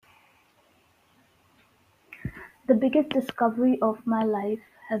The biggest discovery of my life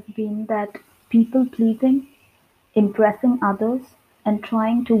has been that people pleasing, impressing others, and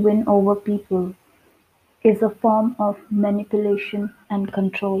trying to win over people is a form of manipulation and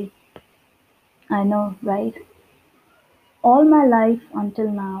control. I know, right? All my life until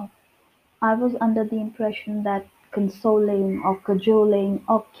now, I was under the impression that consoling or cajoling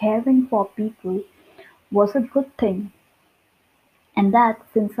or caring for people was a good thing, and that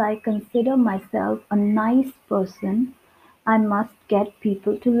since I consider myself a nice person, I must get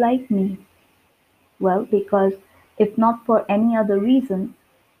people to like me. Well, because if not for any other reason,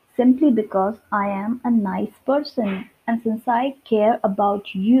 simply because I am a nice person, and since I care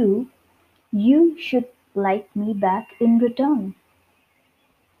about you, you should like me back in return.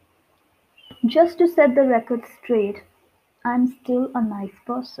 Just to set the record straight, I'm still a nice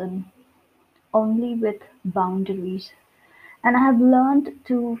person, only with boundaries. And I have learned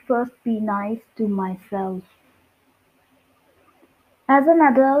to first be nice to myself. As an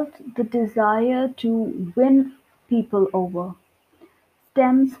adult, the desire to win people over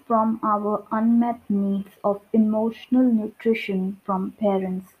stems from our unmet needs of emotional nutrition from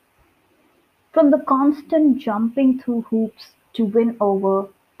parents, from the constant jumping through hoops to win over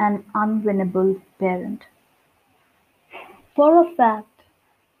an unwinnable parent. For a fact,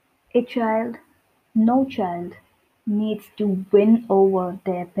 a child, no child, needs to win over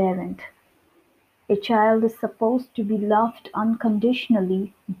their parent. A child is supposed to be loved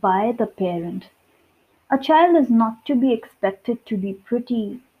unconditionally by the parent. A child is not to be expected to be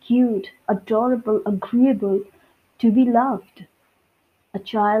pretty, cute, adorable, agreeable to be loved. A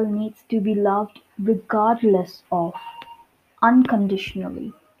child needs to be loved regardless of,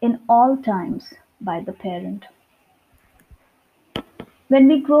 unconditionally, in all times by the parent. When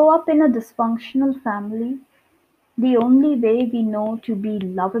we grow up in a dysfunctional family, the only way we know to be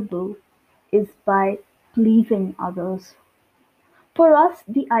lovable is by pleasing others. For us,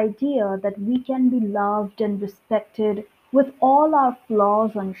 the idea that we can be loved and respected with all our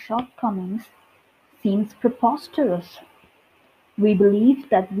flaws and shortcomings seems preposterous. We believe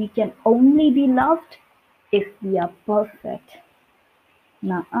that we can only be loved if we are perfect.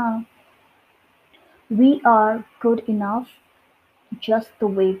 Nuh-uh. We are good enough just the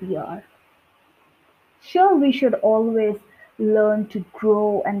way we are. Sure, we should always learn to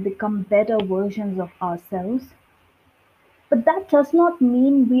grow and become better versions of ourselves, but that does not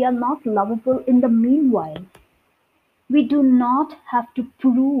mean we are not lovable in the meanwhile. We do not have to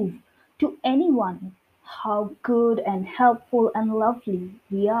prove to anyone how good and helpful and lovely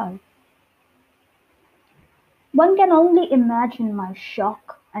we are. One can only imagine my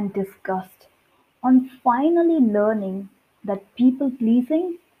shock and disgust on finally learning that people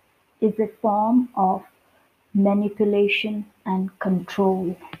pleasing is a form of manipulation and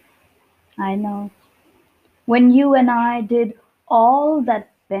control. I know. When you and I did all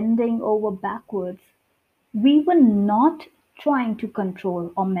that bending over backwards, we were not trying to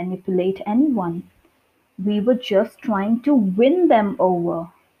control or manipulate anyone. We were just trying to win them over.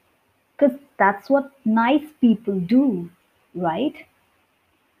 Because that's what nice people do, right?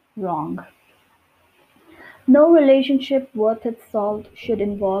 Wrong. No relationship worth its salt should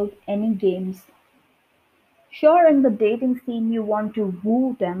involve any games. Sure, in the dating scene, you want to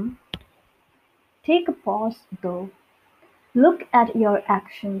woo them. Take a pause though. Look at your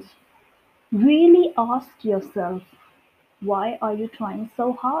actions. Really ask yourself, why are you trying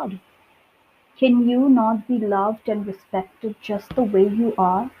so hard? Can you not be loved and respected just the way you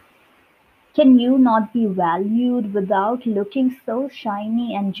are? Can you not be valued without looking so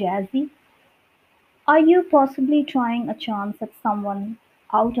shiny and jazzy? Are you possibly trying a chance at someone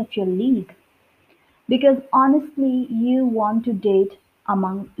out of your league? Because honestly, you want to date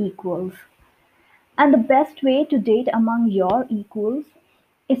among equals. And the best way to date among your equals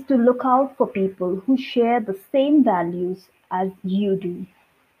is to look out for people who share the same values as you do.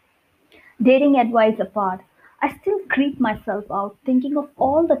 Dating advice apart, I still creep myself out thinking of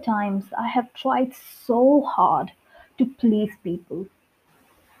all the times I have tried so hard to please people.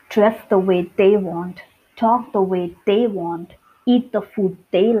 Dress the way they want, talk the way they want, eat the food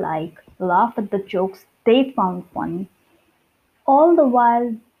they like, laugh at the jokes they found funny, all the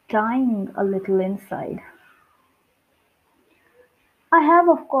while dying a little inside. I have,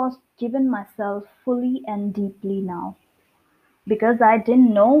 of course, given myself fully and deeply now because I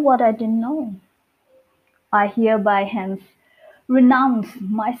didn't know what I didn't know. I hereby hence renounce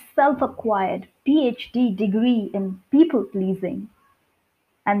my self acquired PhD degree in people pleasing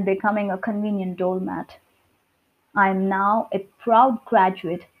and becoming a convenient doormat. I am now a proud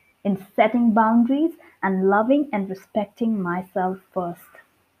graduate in setting boundaries and loving and respecting myself first.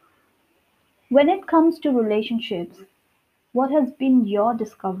 When it comes to relationships, what has been your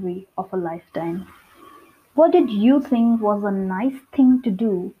discovery of a lifetime? What did you think was a nice thing to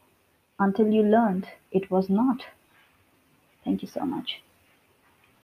do until you learned it was not? Thank you so much.